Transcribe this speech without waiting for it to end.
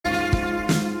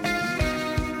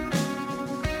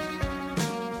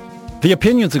The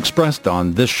opinions expressed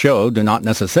on this show do not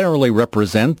necessarily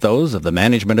represent those of the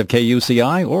management of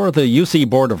KUCI or the UC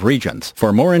Board of Regents.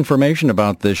 For more information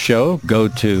about this show, go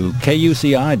to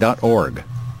kuci.org.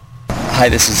 Hi,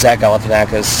 this is Zach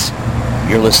Galifianakis.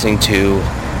 You're listening to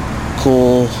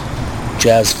Cool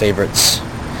Jazz Favorites.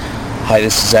 Hi,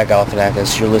 this is Zach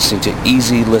Galifianakis. You're listening to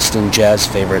Easy Listening Jazz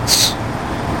Favorites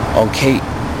on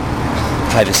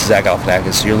Hi, this is Zach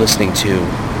Galifianakis. You're listening to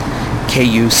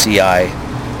KUCI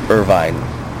Irvine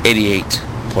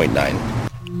 88.9.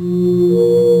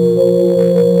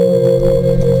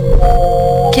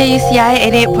 KUCI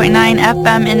 88.9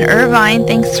 FM in Irvine.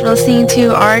 Thanks for listening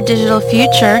to Our Digital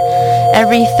Future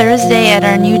every Thursday at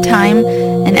our new time,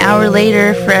 an hour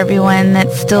later for everyone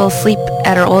that's still asleep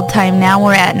at our old time. Now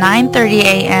we're at 9:30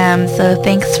 a.m. So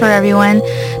thanks for everyone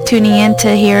tuning in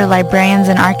to hear librarians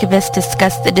and archivists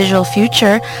discuss the digital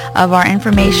future of our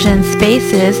information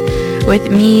spaces with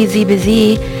me, Ziba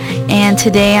Z. And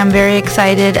today I'm very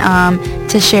excited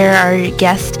to share our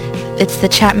guest. It's the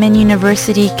Chapman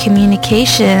University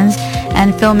Communications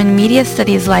and Film and Media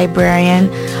Studies librarian.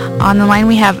 On the line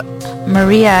we have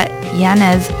Maria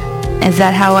Yanez. Is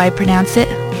that how I pronounce it?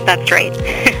 That's right.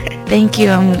 Thank you.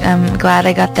 I'm glad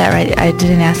I got that right. I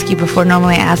didn't ask you before.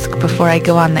 Normally I ask before I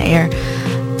go on the air.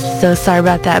 So sorry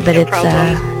about that, but it's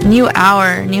a new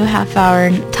half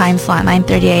hour time slot,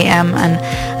 9:30 a.m. And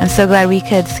I'm so glad we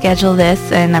could schedule this,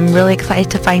 and I'm really excited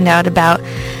to find out about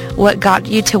what got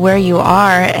you to where you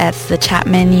are as the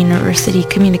Chapman University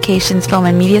Communications, Film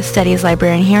and Media Studies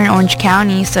librarian here in Orange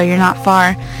County, so you're not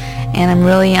far. And I'm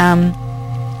really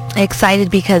excited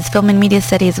because Film and Media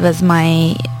Studies was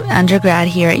my undergrad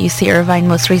here at UC Irvine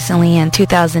most recently in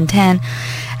 2010.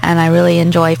 And I really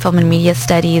enjoy film and media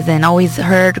studies and always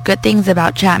heard good things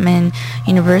about Chapman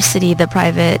University, the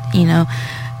private,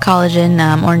 college in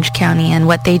Orange County, and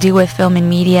what they do with film and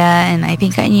media. And I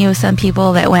think I knew some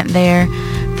people that went there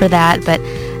for that. But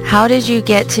how did you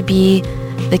get to be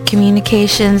the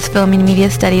Communications, Film and Media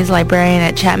Studies librarian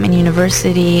at Chapman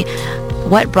University?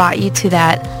 What brought you to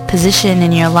that position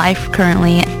in your life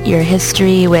currently, your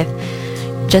history with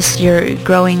just your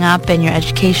growing up and your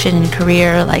education and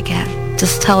career?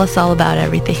 Just tell us all about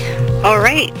everything. All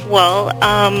right. Well,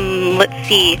 let's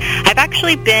see. I've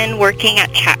actually been working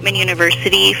at Chapman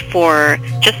University for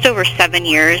just over 7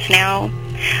 years now.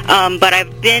 But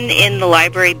I've been in the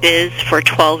library biz for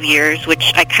 12 years,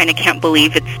 which I kind of can't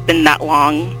believe it's been that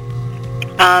long.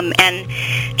 And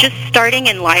just starting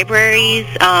in libraries,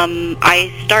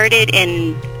 I started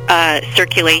in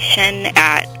circulation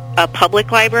at a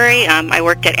public library. I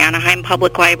worked at Anaheim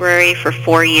Public Library for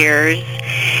 4 years.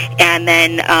 And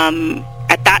then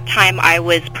at that time, I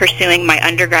was pursuing my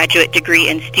undergraduate degree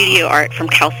in studio art from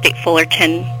Cal State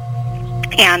Fullerton.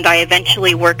 And I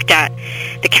eventually worked at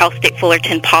the Cal State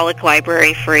Fullerton Pollock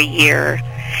Library for a year.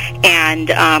 And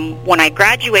when I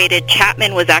graduated,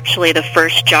 Chapman was actually the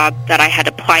first job that I had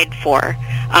applied for.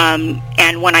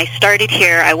 And when I started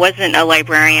here, I wasn't a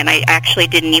librarian. I actually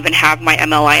didn't even have my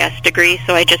MLIS degree,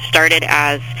 so I just started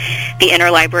as the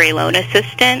interlibrary loan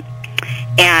assistant.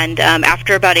 And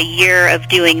after about a year of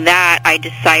doing that, I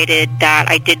decided that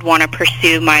I did want to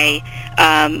pursue my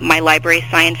my library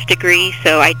science degree,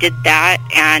 so I did that,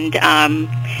 and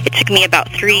it took me about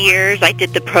 3 years. I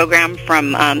did the program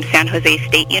from San Jose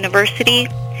State University,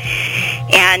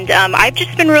 and I've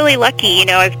just been really lucky.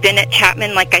 I've been at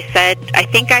Chapman, like I said, I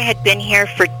think I had been here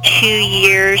for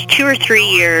 2 or 3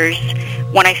 years.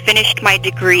 When I finished my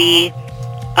degree,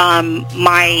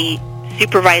 my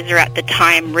supervisor at the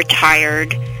time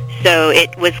retired, so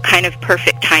it was kind of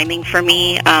perfect timing for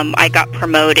me. I got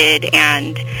promoted,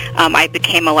 and I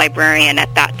became a librarian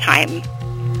at that time.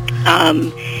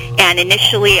 And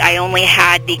initially, I only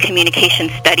had the Communication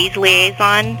Studies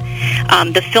liaison.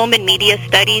 The Film and Media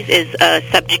Studies is a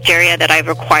subject area that I've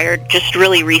acquired just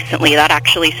really recently. That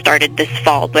actually started this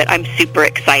fall, but I'm super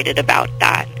excited about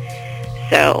that.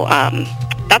 So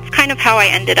that's kind of how I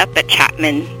ended up at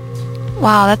Chapman.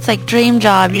 Wow, that's like dream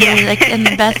job. You're Yeah. like in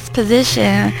the best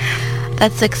position.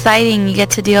 That's exciting. You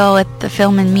get to deal with the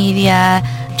film and media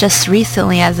just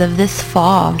recently as of this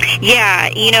fall. Yeah,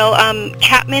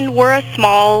 Chapman,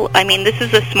 this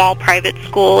is a small private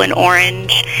school in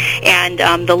Orange, and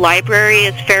the library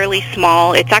is fairly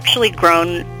small. It's actually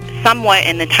grown somewhat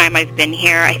in the time I've been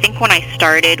here. I think when I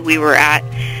started, we were at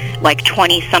like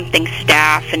 20-something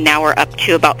staff, and now we're up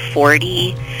to about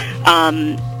 40.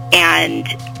 And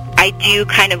I do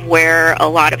kind of wear a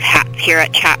lot of hats here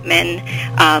at Chapman,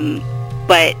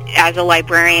 but as a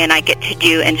librarian, I get to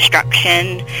do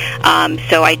instruction.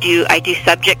 So I do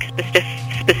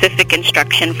subject-specific specific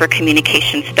instruction for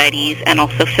communication studies and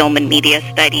also film and media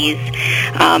studies.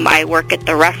 I work at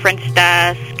the reference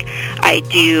desk. I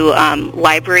do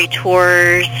library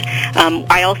tours.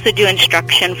 I also do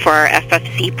instruction for our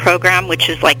FFC program, which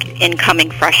is like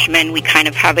incoming freshmen. We kind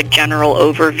of have a general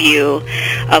overview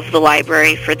of the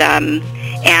library for them.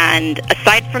 And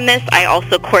aside from this, I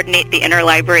also coordinate the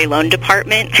interlibrary loan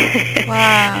department.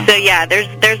 Wow. So yeah,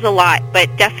 there's a lot,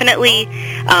 but definitely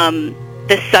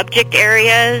the subject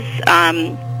areas.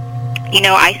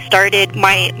 I started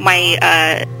my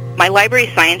library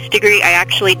science degree. I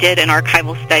actually did an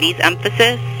archival studies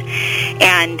emphasis,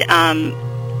 and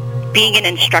being an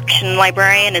instruction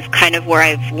librarian is kind of where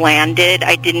I've landed.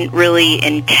 I didn't really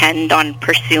intend on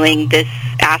pursuing this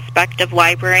aspect of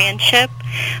librarianship,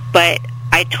 but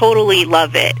I totally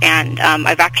love it, and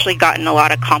I've actually gotten a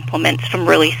lot of compliments from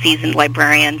really seasoned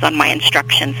librarians on my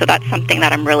instruction, so that's something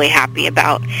that I'm really happy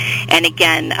about. And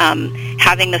again,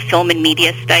 having the film and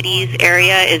media studies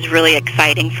area is really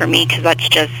exciting for me because that's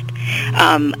just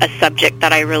a subject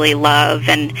that I really love.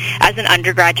 And as an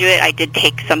undergraduate, I did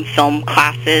take some film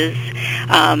classes,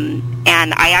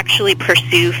 and I actually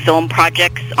pursue film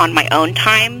projects on my own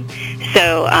time.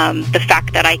 So the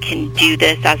fact that I can do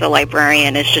this as a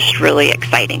librarian is just really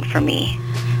exciting for me.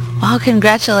 Wow,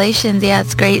 congratulations. Yeah,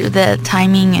 it's great, the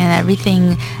timing and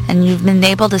everything. And you've been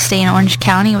able to stay in Orange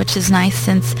County, which is nice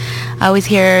since I always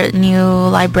hear new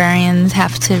librarians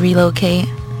have to relocate.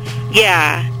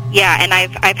 Yeah, and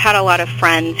I've had a lot of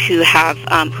friends who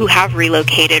have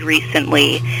relocated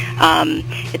recently.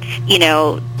 It's,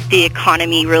 the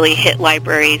economy really hit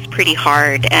libraries pretty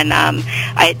hard, and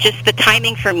the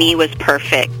timing for me was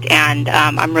perfect, and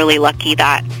I'm really lucky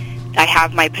that I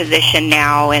have my position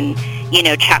now, and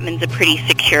Chapman's a pretty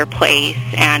secure place,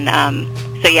 and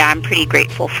so yeah, I'm pretty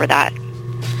grateful for that.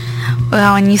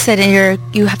 Well, and you said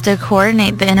you have to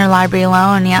coordinate the interlibrary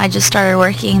loan. Yeah, I just started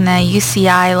working the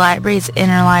UCI Library's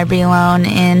interlibrary loan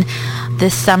in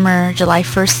this summer. July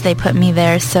 1st, they put me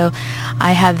there. So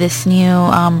I have this new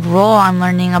role I'm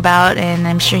learning about, and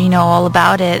I'm sure you know all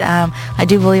about it. I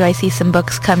do believe I see some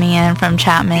books coming in from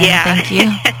Chapman. Yeah. Thank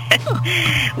you.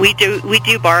 We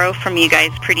do borrow from you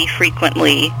guys pretty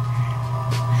frequently.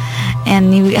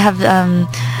 And you have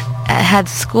had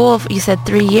school, you said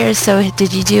 3 years, so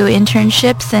did you do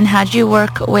internships, and how'd you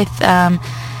work with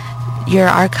your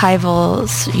archival,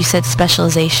 you said,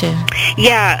 specialization?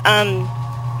 Yeah,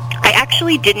 I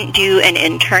actually didn't do an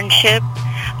internship.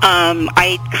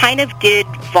 I kind of did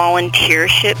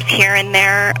volunteerships here and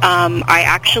there. I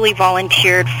actually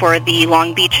volunteered for the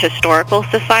Long Beach Historical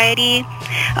Society,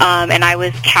 and I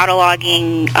was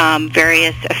cataloging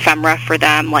various ephemera for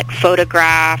them, like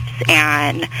photographs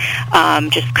and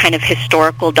just kind of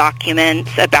historical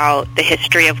documents about the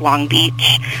history of Long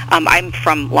Beach. I'm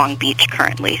from Long Beach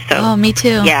currently, so... Oh, me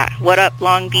too. Yeah, what up,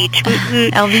 Long Beach? Woot,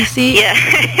 woot. LBC? Yeah.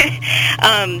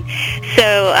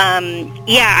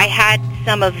 Yeah, I had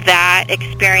some of that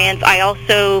experience. I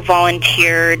also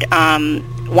volunteered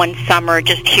one summer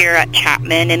just here at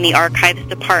Chapman in the archives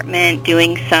department,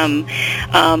 doing some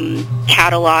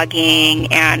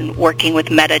cataloging and working with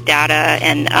metadata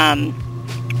and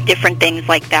different things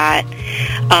like that.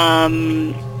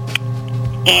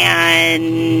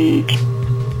 And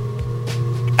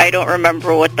I don't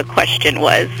remember what the question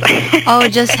was. Oh,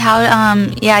 just how,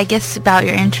 I guess about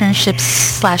your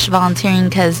internships / volunteering,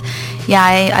 because,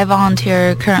 I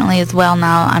volunteer currently as well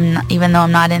now, even though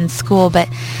I'm not in school, but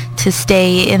to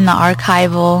stay in the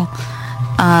archival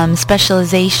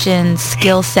specialization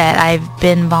skill set, I've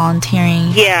been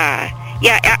volunteering.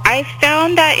 Yeah, I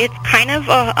found that it's kind of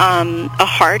a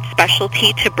hard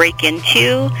specialty to break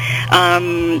into.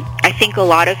 I think a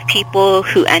lot of people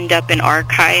who end up in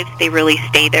archives, they really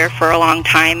stay there for a long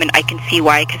time, and I can see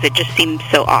why, because it just seems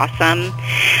so awesome.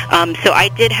 So I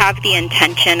did have the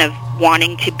intention of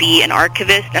wanting to be an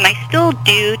archivist, and I still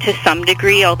do to some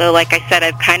degree, although, like I said,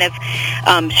 I've kind of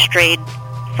strayed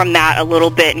from that a little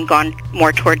bit and gone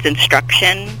more towards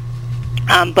instruction.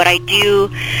 But I do...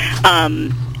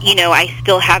 I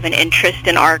still have an interest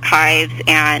in archives,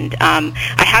 and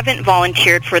I haven't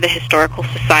volunteered for the Historical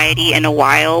Society in a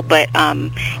while, but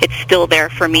it's still there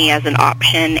for me as an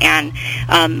option. And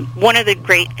one of the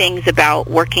great things about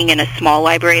working in a small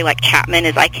library like Chapman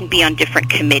is I can be on different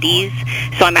committees.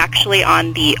 So I'm actually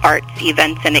on the Arts,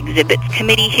 Events, and Exhibits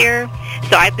Committee here.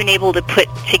 So I've been able to put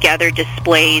together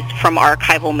displays from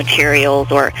archival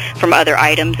materials or from other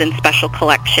items in special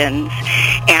collections.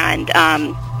 And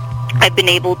I've been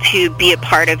able to be a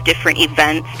part of different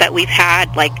events that we've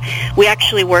had. Like, we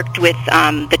actually worked with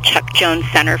the Chuck Jones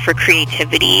Center for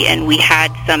Creativity, and we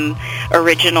had some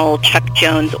original Chuck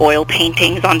Jones oil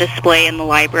paintings on display in the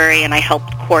library, and I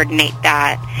helped coordinate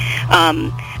that.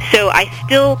 So I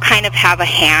still kind of have a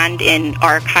hand in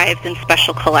archives and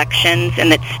special collections,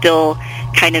 and it's still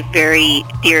kind of very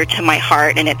dear to my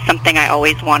heart, and it's something I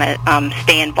always want to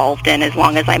stay involved in as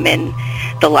long as I'm in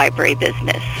the library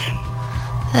business.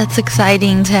 That's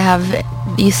exciting to have,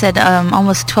 you said,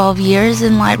 almost 12 years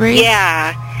in libraries?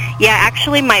 Yeah.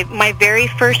 Actually, my very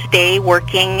first day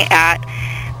working at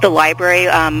the library,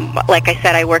 like I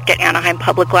said, I worked at Anaheim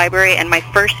Public Library, and my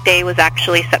first day was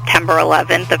actually September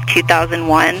 11th of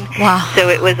 2001. Wow. So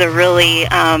it was a really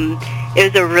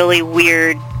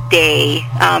weird day.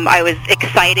 I was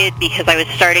excited because I was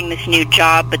starting this new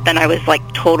job, but then I was like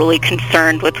totally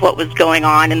concerned with what was going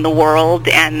on in the world,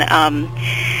 and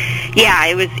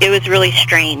it was really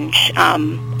strange.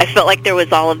 I felt like there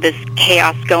was all of this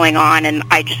chaos going on, and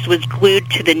I just was glued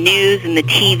to the news and the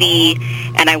TV,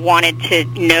 and I wanted to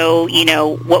know,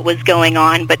 what was going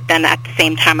on, but then at the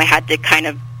same time I had to kind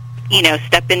of,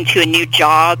 step into a new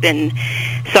job, and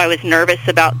so I was nervous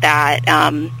about that.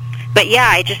 But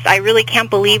yeah, I really can't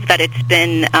believe that it's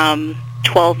been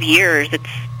 12 years. It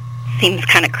seems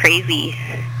kind of crazy.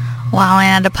 Wow,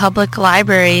 and at a public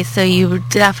library, so you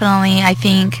definitely, I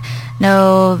think,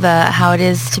 know how it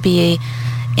is to be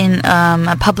in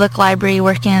a public library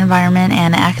working environment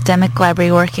and an academic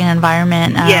library working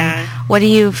environment. Yeah. What do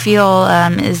you feel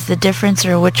is the difference,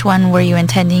 or which one were you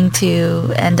intending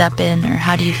to end up in, or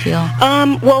how do you feel?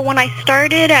 Well, when I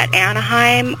started at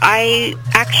Anaheim,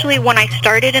 when I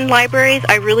started in libraries,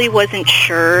 I really wasn't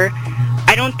sure.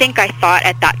 I don't think I thought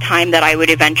at that time that I would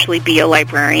eventually be a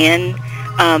librarian.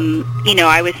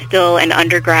 I was still an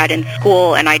undergrad in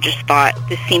school, and I just thought,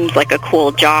 this seems like a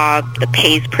cool job. The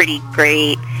pay's pretty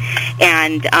great.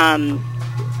 And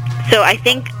so I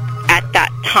think at that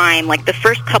time, like the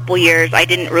first couple years, I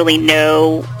didn't really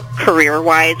know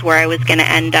career-wise where I was going to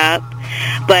end up.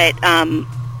 But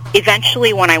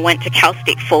eventually when I went to Cal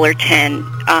State Fullerton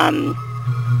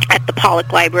at the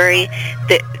Pollock Library,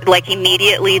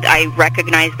 immediately I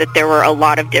recognized that there were a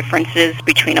lot of differences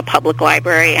between a public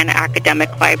library and an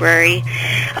academic library,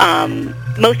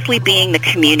 mostly being the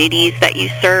communities that you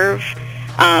serve.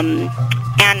 And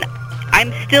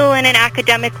I'm still in an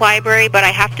academic library, but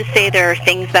I have to say there are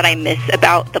things that I miss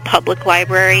about the public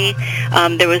library.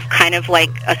 There was kind of like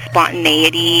a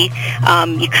spontaneity.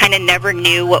 You kind of never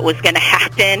knew what was going to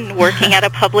happen working at a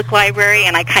public library,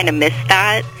 and I kind of missed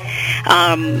that.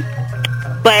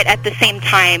 But at the same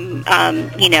time,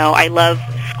 I love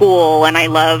school, and I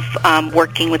love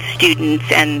working with students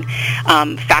and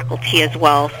faculty as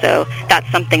well. So that's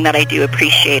something that I do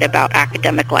appreciate about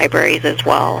academic libraries as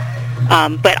well.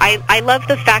 But I love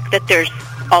the fact that there's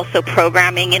also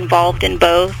programming involved in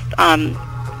both.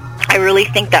 I really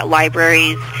think that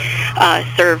libraries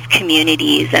serve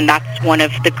communities, and that's one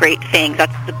of the great things.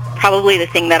 That's probably the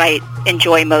thing that I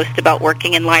enjoy most about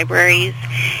working in libraries.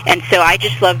 And so I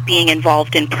just love being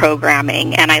involved in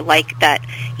programming, and I like that,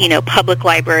 public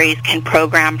libraries can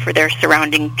program for their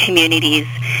surrounding communities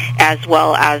as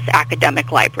well as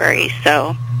academic libraries.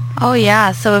 So. Oh,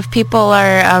 yeah. So if people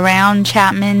are around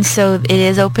Chapman, so it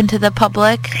is open to the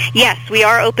public? Yes, we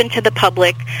are open to the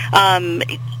public.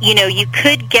 You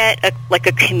could get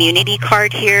a community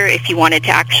card here if you wanted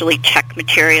to actually check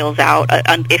materials out,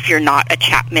 if you're not a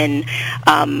Chapman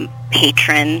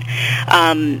patron.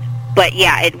 But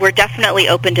yeah, we're definitely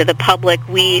open to the public.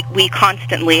 We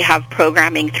constantly have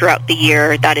programming throughout the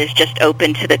year that is just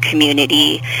open to the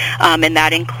community, and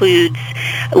that includes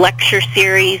lecture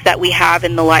series that we have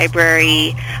in the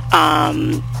library.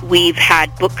 We've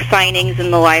had book signings in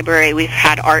the library. We've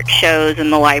had art shows in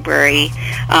the library,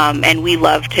 and we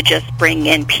love to just bring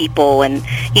in people. And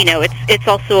it's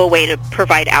also a way to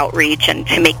provide outreach and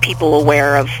to make people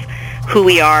aware of who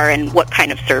we are and what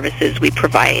kind of services we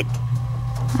provide.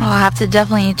 Oh, I'll have to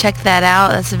definitely check that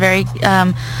out. That's a very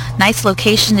nice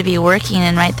location to be working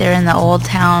in, right there in the old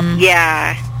town.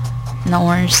 Yeah. In the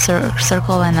Orange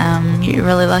Circle, and you're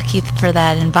really lucky for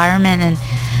that environment, and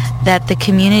that the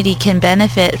community can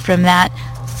benefit from that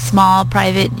small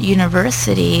private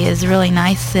university is really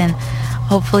nice. And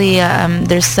hopefully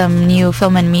there's some new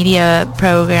film and media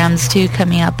programs too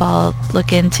coming up I'll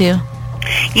look into.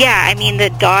 Yeah, I mean,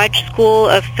 the Dodge School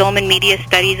of Film and Media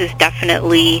Studies is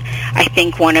definitely, I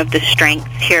think, one of the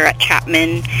strengths here at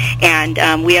Chapman,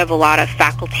 and we have a lot of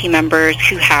faculty members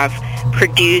who have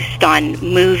produced on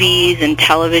movies and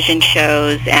television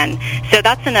shows, and so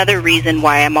that's another reason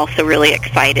why I'm also really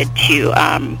excited to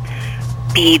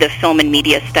be the film and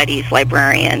media studies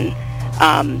librarian,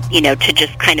 to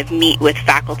just kind of meet with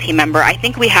faculty member. I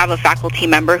think we have a faculty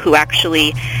member who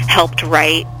actually helped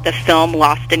write the film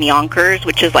Lost in Yonkers,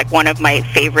 which is like one of my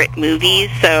favorite movies.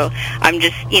 So I'm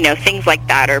just, things like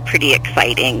that are pretty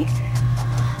exciting.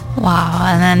 Wow.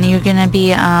 And then you're going to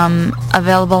be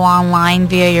available online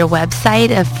via your website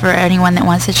for anyone that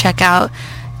wants to check out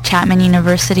Chapman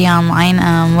University online.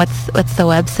 What's the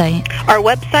website? Our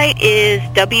website is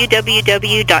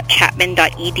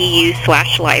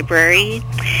www.chapman.edu/library.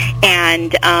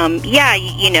 And,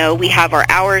 we have our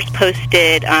hours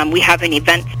posted. We have an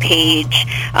events page.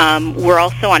 We're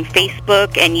also on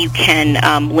Facebook, and you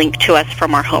can link to us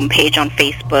from our homepage on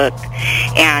Facebook.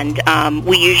 And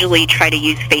we usually try to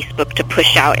use Facebook to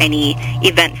push out any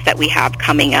events that we have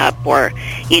coming up or,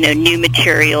 new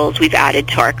materials we've added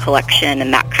to our collection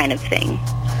and that kind of thing.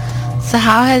 So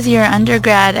how has your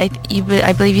undergrad, I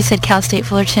believe you said Cal State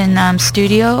Fullerton,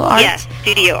 studio art? Yes,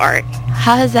 studio art.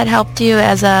 How has that helped you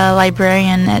as a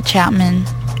librarian at Chapman?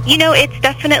 It's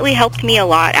definitely helped me a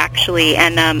lot, actually.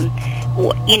 And,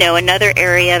 another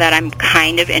area that I'm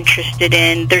kind of interested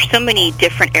in, there's so many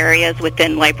different areas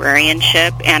within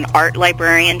librarianship, and art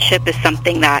librarianship is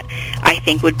something that I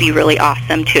think would be really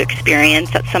awesome to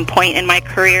experience at some point in my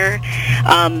career.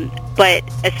 But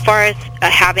as far as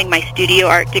having my studio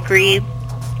art degree,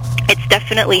 it's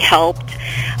definitely helped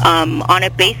on a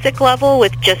basic level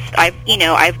with just,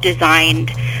 I've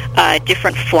designed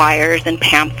different flyers and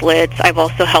pamphlets. I've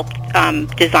also helped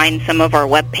design some of our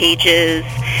web pages.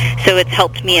 So it's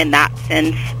helped me in that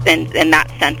sense,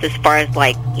 as far as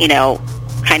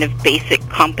kind of basic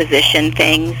composition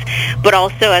things. But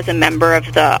also as a member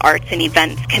of the Arts and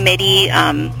Events Committee,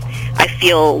 I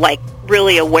feel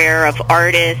really aware of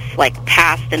artists,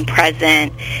 past and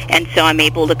present, and so I'm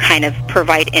able to kind of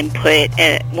provide input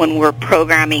when we're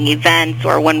programming events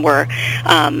or when we're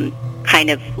kind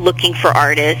of looking for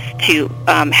artists to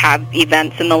have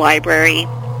events in the library.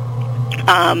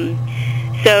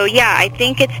 I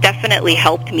think it's definitely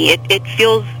helped me. It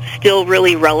feels still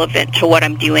really relevant to what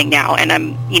I'm doing now, and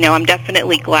I'm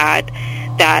definitely glad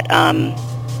that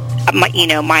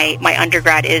my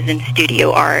undergrad is in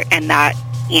studio art, and that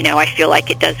I feel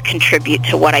like it does contribute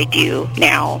to what I do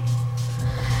now.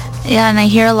 Yeah, and I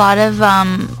hear a lot of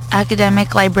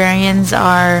academic librarians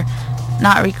are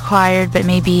not required, but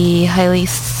maybe highly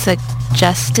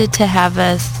suggested to have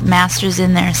a master's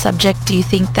in their subject. Do you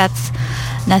think that's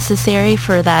necessary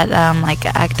for that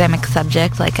academic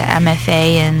subject, like a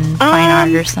MFA in fine art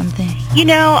or something?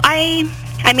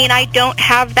 I don't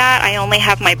have that. I only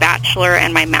have my bachelor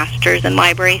and my master's in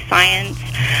library science.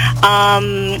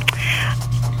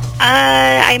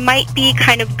 I might be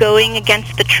kind of going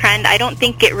against the trend. I don't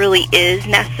think it really is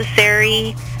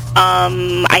necessary.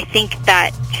 I think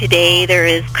that today there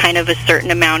is kind of a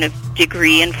certain amount of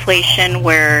degree inflation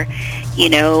where,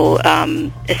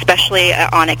 especially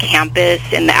on a campus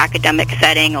in the academic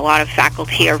setting, a lot of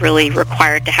faculty are really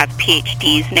required to have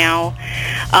PhDs now.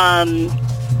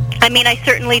 I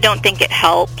certainly don't think it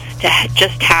helps to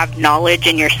just have knowledge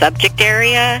in your subject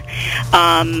area.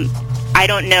 I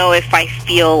don't know if I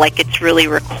feel like it's really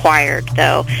required,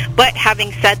 though. But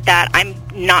having said that, I'm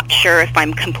not sure if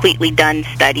I'm completely done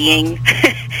studying.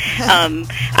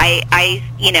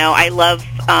 I love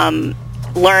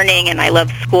learning, and I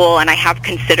love school, and I have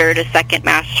considered a second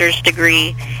master's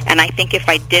degree. And I think if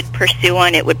I did pursue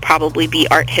one, it would probably be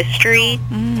art history.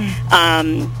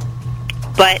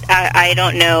 But I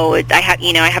don't know.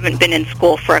 I haven't been in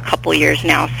school for a couple years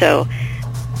now, so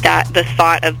that the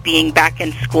thought of being back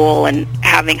in school and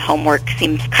having homework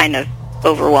seems kind of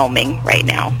overwhelming right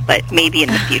now, but maybe in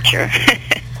the future.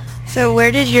 So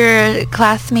where did your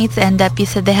classmates end up? You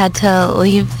said they had to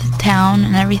leave town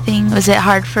and everything. Was it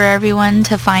hard for everyone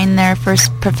to find their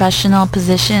first professional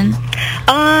position?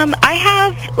 I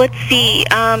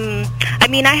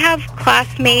have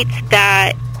classmates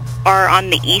that are on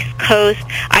the East Coast.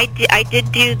 I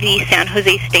did do the San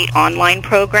Jose State online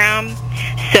program,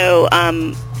 so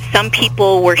some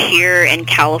people were here in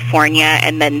California,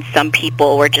 and then some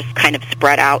people were just kind of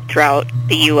spread out throughout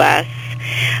the U.S.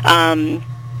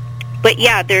 But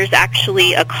yeah, there's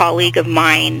actually a colleague of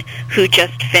mine who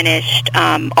just finished,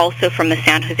 also from the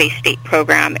San Jose State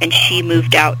program, and she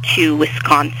moved out to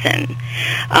Wisconsin.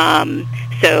 I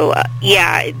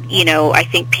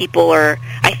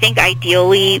think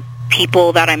ideally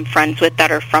people that I'm friends with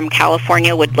that are from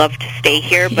California would love to stay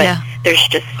here, but there's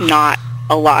just not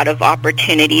a lot of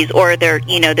opportunities, or they're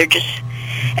just,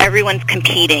 everyone's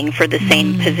competing for the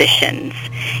same positions.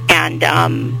 And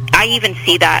I even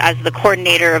see that as the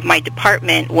coordinator of my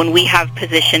department when we have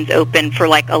positions open for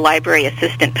like a library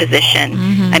assistant position.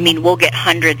 I mean, we'll get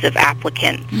hundreds of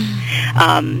applicants.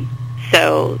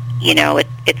 So, you know,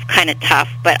 it's kind of tough,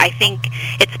 but I think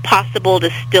it's possible to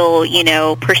still, you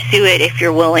know, pursue it if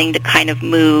you're willing to kind of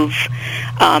move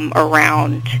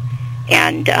around.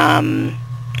 And,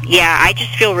 yeah, I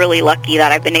just feel really lucky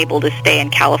that I've been able to stay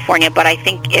in California, but I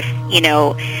think if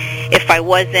I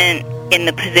wasn't in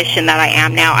the position that I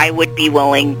am now, I would be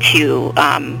willing to,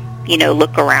 you know,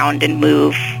 look around and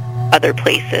move other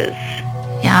places.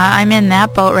 Yeah, I'm in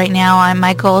that boat right now.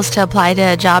 My goal is to apply to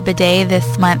a job a day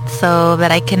this month so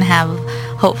that I can have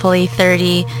hopefully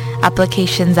 30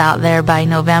 applications out there by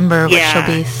November, which will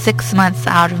be 6 months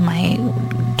out of my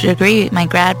degree, my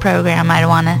grad program. I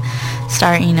want to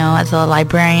start, you know, as a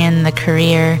librarian, the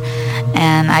career.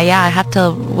 And I have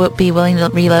to be willing to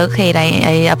relocate.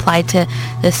 I applied to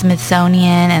the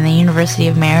Smithsonian and the University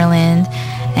of Maryland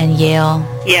and Yale.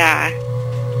 Yeah.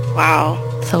 Wow.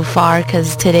 So far,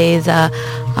 because today's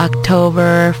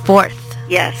October 4th.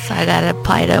 Yes. So I got to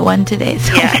apply to one today.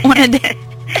 So one a day.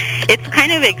 It's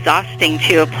kind of exhausting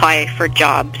to apply for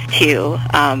jobs, too.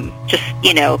 Just,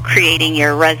 you know, creating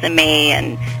your resume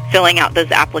and filling out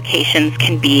those applications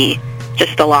can be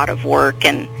just a lot of work.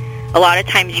 And a lot of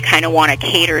times you kind of want to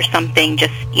cater something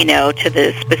just, you know, to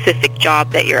the specific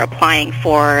job that you're applying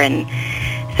for. And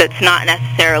so it's not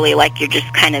necessarily like you're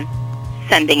just kind of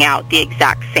sending out the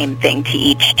exact same thing to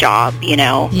each job, you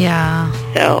know. Yeah.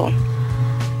 So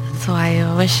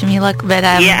I wish me luck, but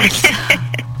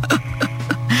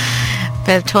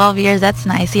but 12 years, that's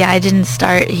nice. Yeah, I didn't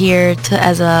start here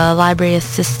as a library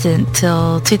assistant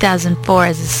till 2004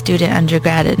 as a student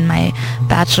undergrad in my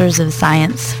Bachelor's of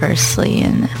Science firstly,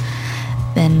 and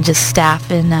then just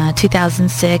staff in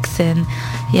 2006, and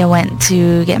went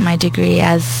to get my degree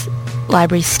as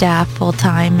library staff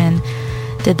full-time and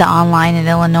did the online in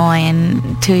Illinois,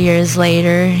 and 2 years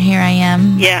later, here I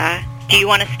am. Yeah. Do you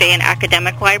want to stay in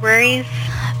academic libraries?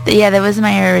 Yeah, that was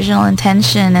my original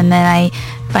intention, and then I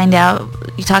find out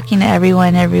talking to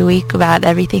everyone every week about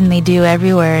everything they do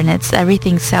everywhere, and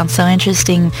everything sounds so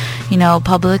interesting. You know,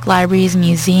 public libraries,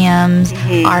 museums,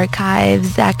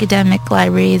 archives, academic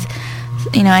libraries,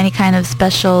 you know, any kind of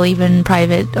special, even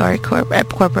private or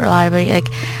corporate library. Like,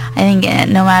 I think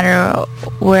no matter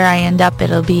where I end up,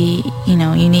 it'll be, you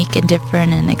know, unique and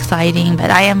different and exciting.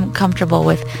 But I am comfortable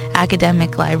with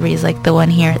academic libraries like the one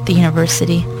here at the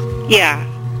university. Yeah.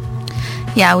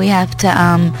 Yeah, we have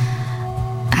to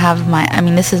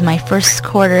this is my first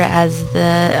quarter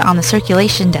on the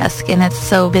circulation desk, and it's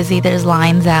so busy. There's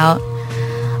lines out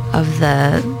of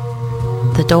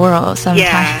the door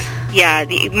sometimes. Yeah.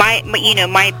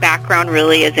 My background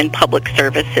really is in public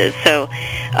services, so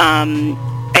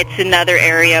it's another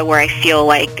area where I feel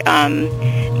like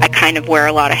I kind of wear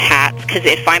a lot of hats, because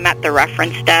if I'm at the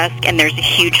reference desk and there's a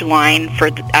huge line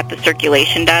at the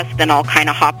circulation desk, then I'll kind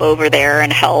of hop over there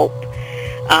and help.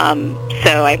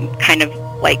 So I'm kind of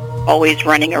like always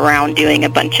running around doing a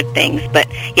bunch of things. But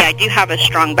yeah, I do have a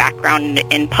strong background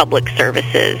in public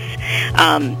services.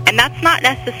 And that's not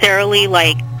necessarily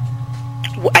like,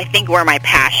 I think, where my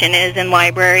passion is in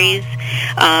libraries.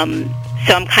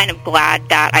 So I'm kind of glad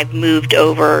that I've moved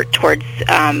over towards,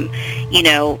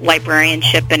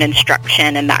 librarianship and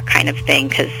instruction and that kind of thing,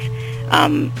 because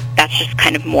that's just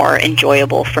kind of more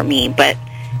enjoyable for me. But,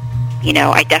 you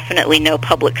know, I definitely know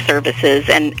public services,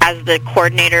 and as the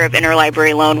coordinator of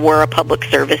interlibrary loan, we're a public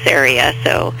service area,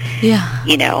 so,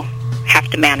 you know, have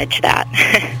to manage that.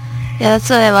 Yeah, that's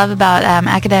what I love about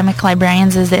academic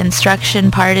librarians is the instruction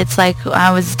part. It's like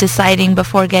I was deciding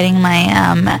before getting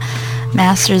my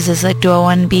master's is like, do I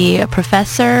want to be a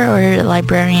professor or a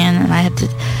librarian? And I had to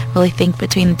really think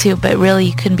between the two, but really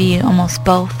you can be almost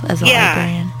both as a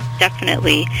librarian.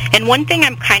 Definitely. And one thing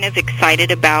I'm kind of excited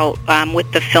about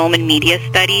with the film and media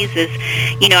studies is,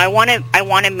 you know, I want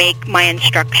to make my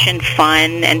instruction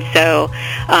fun, and so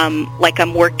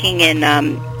I'm working in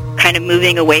kind of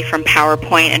moving away from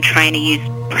PowerPoint and trying to use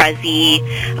Prezi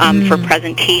for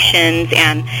presentations,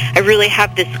 and I really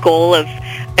have this goal of,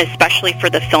 especially for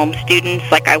the film students,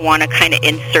 like I want to kind of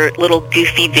insert little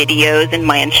goofy videos in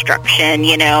my instruction,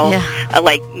 you know,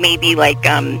 like maybe like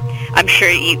I'm sure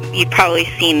you've probably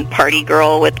seen Party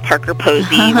Girl with Parker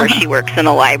Posey where she works in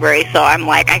a library, so I'm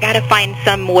like, I got to find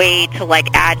some way to like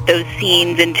add those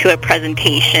scenes into a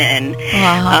presentation.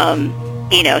 Wow.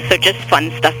 You know, so just fun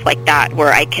stuff like that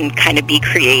where I can kind of be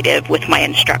creative with my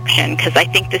instruction, because I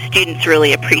think the students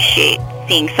really appreciate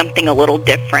seeing something a little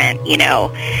different, you know,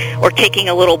 or taking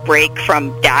a little break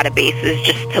from databases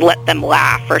just to let them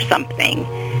laugh or something.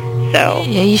 So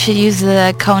yeah, you should use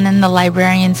the Conan the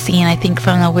Librarian scene, I think,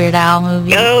 from the Weird Al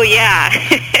movie. Oh, yeah.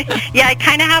 Yeah, I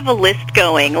kind of have a list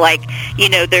going. Like,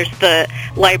 there's the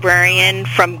librarian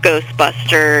from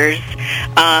Ghostbusters.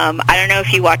 I don't know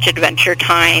if you watch Adventure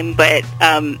Time, but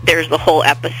there's the whole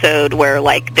episode where,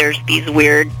 like, there's these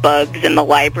weird bugs in the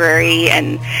library.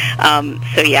 And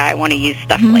so, yeah, I want to use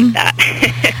stuff like that.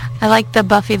 I like the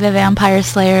Buffy the Vampire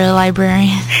Slayer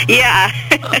librarian. Yeah.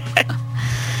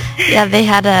 Yeah, they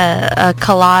had a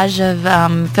collage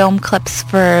of film clips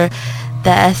for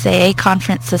the SAA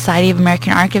conference, Society of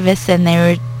American Archivists, and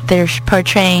they're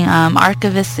portraying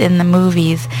archivists in the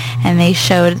movies, and they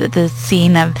showed the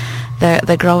scene of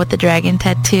the girl with the dragon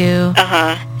tattoo,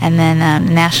 and then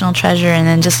National Treasure, and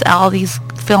then just all these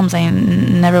films I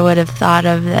never would have thought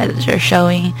of that are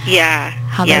showing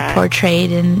how they're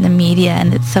portrayed in the media,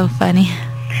 and it's so funny.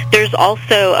 There's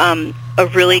also a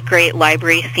really great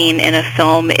library scene in a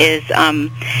film is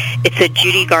it's a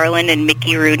Judy Garland and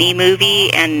Mickey Rooney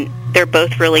movie, and they're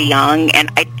both really young, and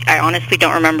I honestly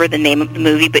don't remember the name of the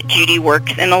movie, but Judy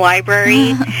works in the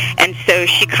library, and so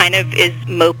she kind of is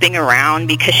moping around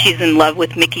because she's in love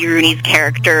with Mickey Rooney's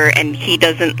character, and he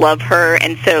doesn't love her,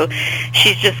 and so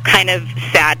she's just kind of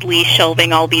sadly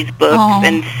shelving all these books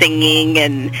and singing,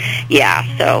 and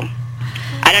so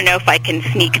I don't know if I can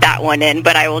sneak that one in,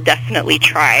 but I will definitely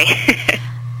try.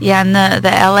 Yeah, and the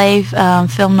LA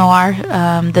film noir,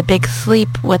 The Big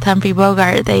Sleep with Humphrey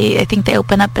Bogart, I think they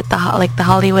open up at the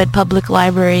Hollywood Public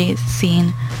Library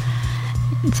scene.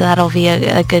 So that'll be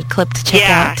a good clip to check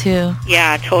out too.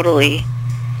 Yeah, totally.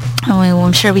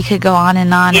 I'm sure we could go on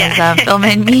and on as film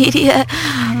and media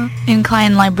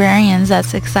inclined librarians.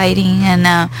 That's exciting. And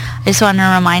I just want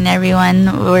to remind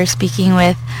everyone we're speaking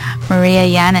with Maria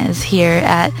Yanez here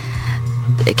at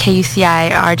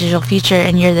KUCI, Our Digital Future,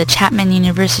 and you're the Chapman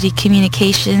University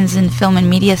Communications and Film and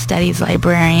Media Studies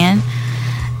librarian.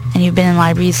 And you've been in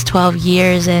libraries 12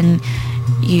 years, and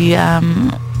you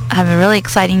have a really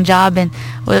exciting job. And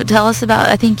tell us about,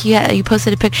 I think you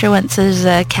posted a picture once, there's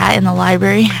a cat in the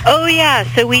library. Oh, yeah.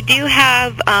 So we do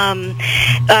have,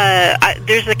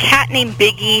 there's a cat named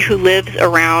Biggie who lives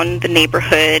around the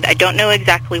neighborhood. I don't know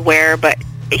exactly where, but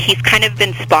he's kind of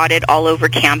been spotted all over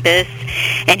campus,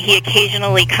 and he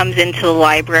occasionally comes into the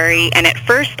library. And at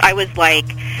first I was like,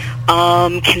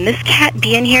 can this cat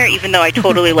be in here? Even though I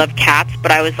totally love cats,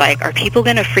 but I was like, are people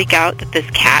going to freak out that this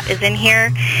cat is in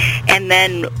here? And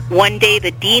then one day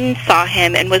the dean saw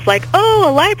him and was like, oh,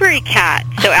 a library cat.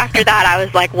 So after that I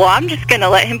was like, well, I'm just going to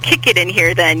let him kick it in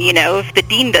here then, if the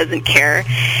dean doesn't care.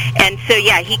 And so,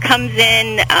 yeah, he comes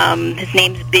in. His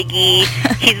name's Biggie.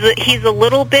 He's a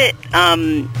little bit,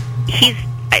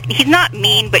 he's not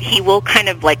mean, but he will kind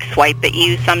of like swipe at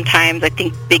you sometimes. I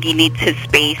think Biggie needs his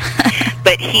space.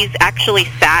 But he's actually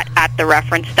sat at the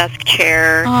reference desk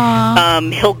chair.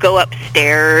 He'll go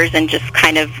upstairs and just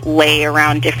kind of lay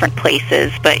around different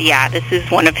places. But yeah, this is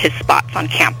one of his spots on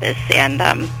campus,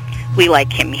 and we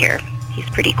like him here. He's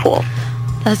pretty cool.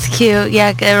 That's cute.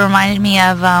 Yeah, it reminded me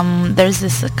of, there's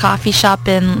this coffee shop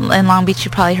in Long Beach.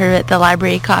 You probably heard of it, the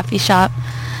Library Coffee Shop.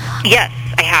 Yes,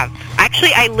 I have.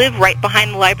 Actually, I live right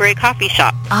behind the Library Coffee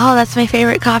Shop. Oh, that's my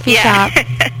favorite coffee shop.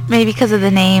 Maybe because of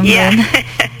the name. Yeah.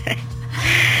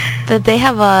 But they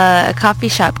have a coffee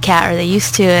shop cat, or they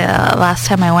used to last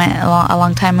time I went, a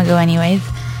long time ago anyways.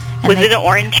 And Was it an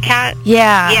orange cat?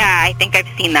 Yeah. Yeah, I think I've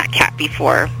seen that cat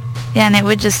before. Yeah, and it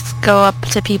would just go up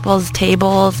to people's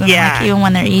tables, and like even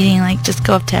when they're eating, like just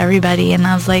go up to everybody. And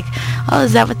I was like, oh,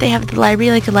 is that what they have at the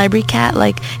library, like a library cat?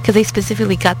 Like, because they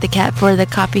specifically got the cat for the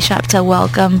coffee shop to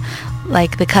welcome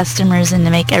like the customers and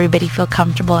to make everybody feel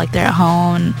comfortable, like they're at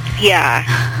home. Yeah.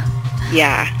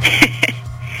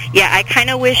 Yeah, I kind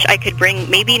of wish I could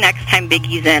maybe next time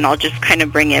Biggie's in, I'll just kind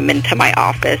of bring him into my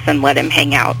office and let him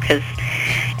hang out, because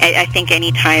I think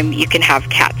anytime you can have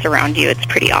cats around you, it's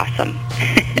pretty awesome.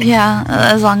 Yeah,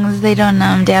 as long as they don't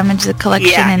damage the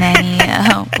collection in any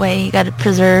way. You got to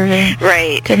preserve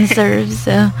and conserve.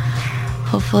 So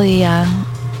hopefully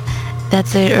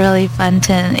that's really fun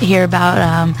to hear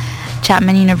about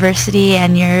Chapman University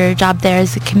and your job there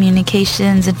as a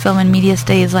communications and film and media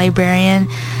studies librarian.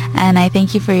 And I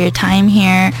thank you for your time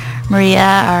here, Maria.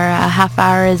 Our half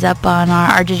hour is up on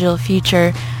our Digital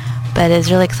Future, but it's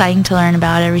really exciting to learn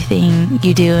about everything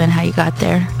you do and how you got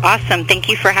there. Awesome. Thank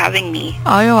you for having me.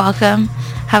 Oh, you're welcome.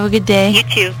 Have a good day. You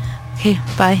too. Okay,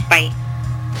 bye. Bye.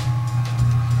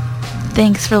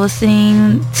 Thanks for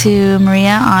listening to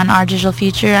Maria on Our Digital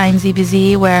Future. I'm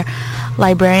ZBZ, where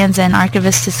librarians and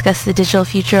archivists discuss the digital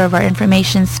future of our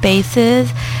information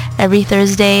spaces every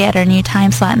Thursday at our new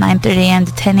time slot, 9:30 a.m.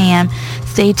 to 10 a.m.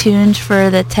 Stay tuned for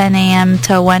the 10 a.m.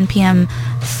 to 1 p.m.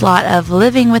 slot of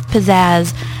Living with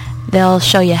Pizzazz. They'll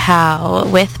show you how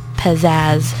with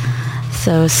pizzazz.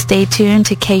 So stay tuned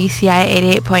to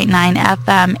KUCI 88.9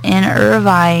 FM in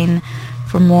Irvine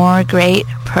for more great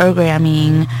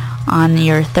programming on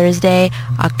your Thursday,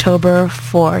 October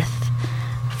 4th,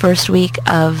 first week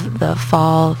of the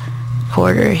fall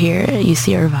quarter here at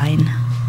UC Irvine.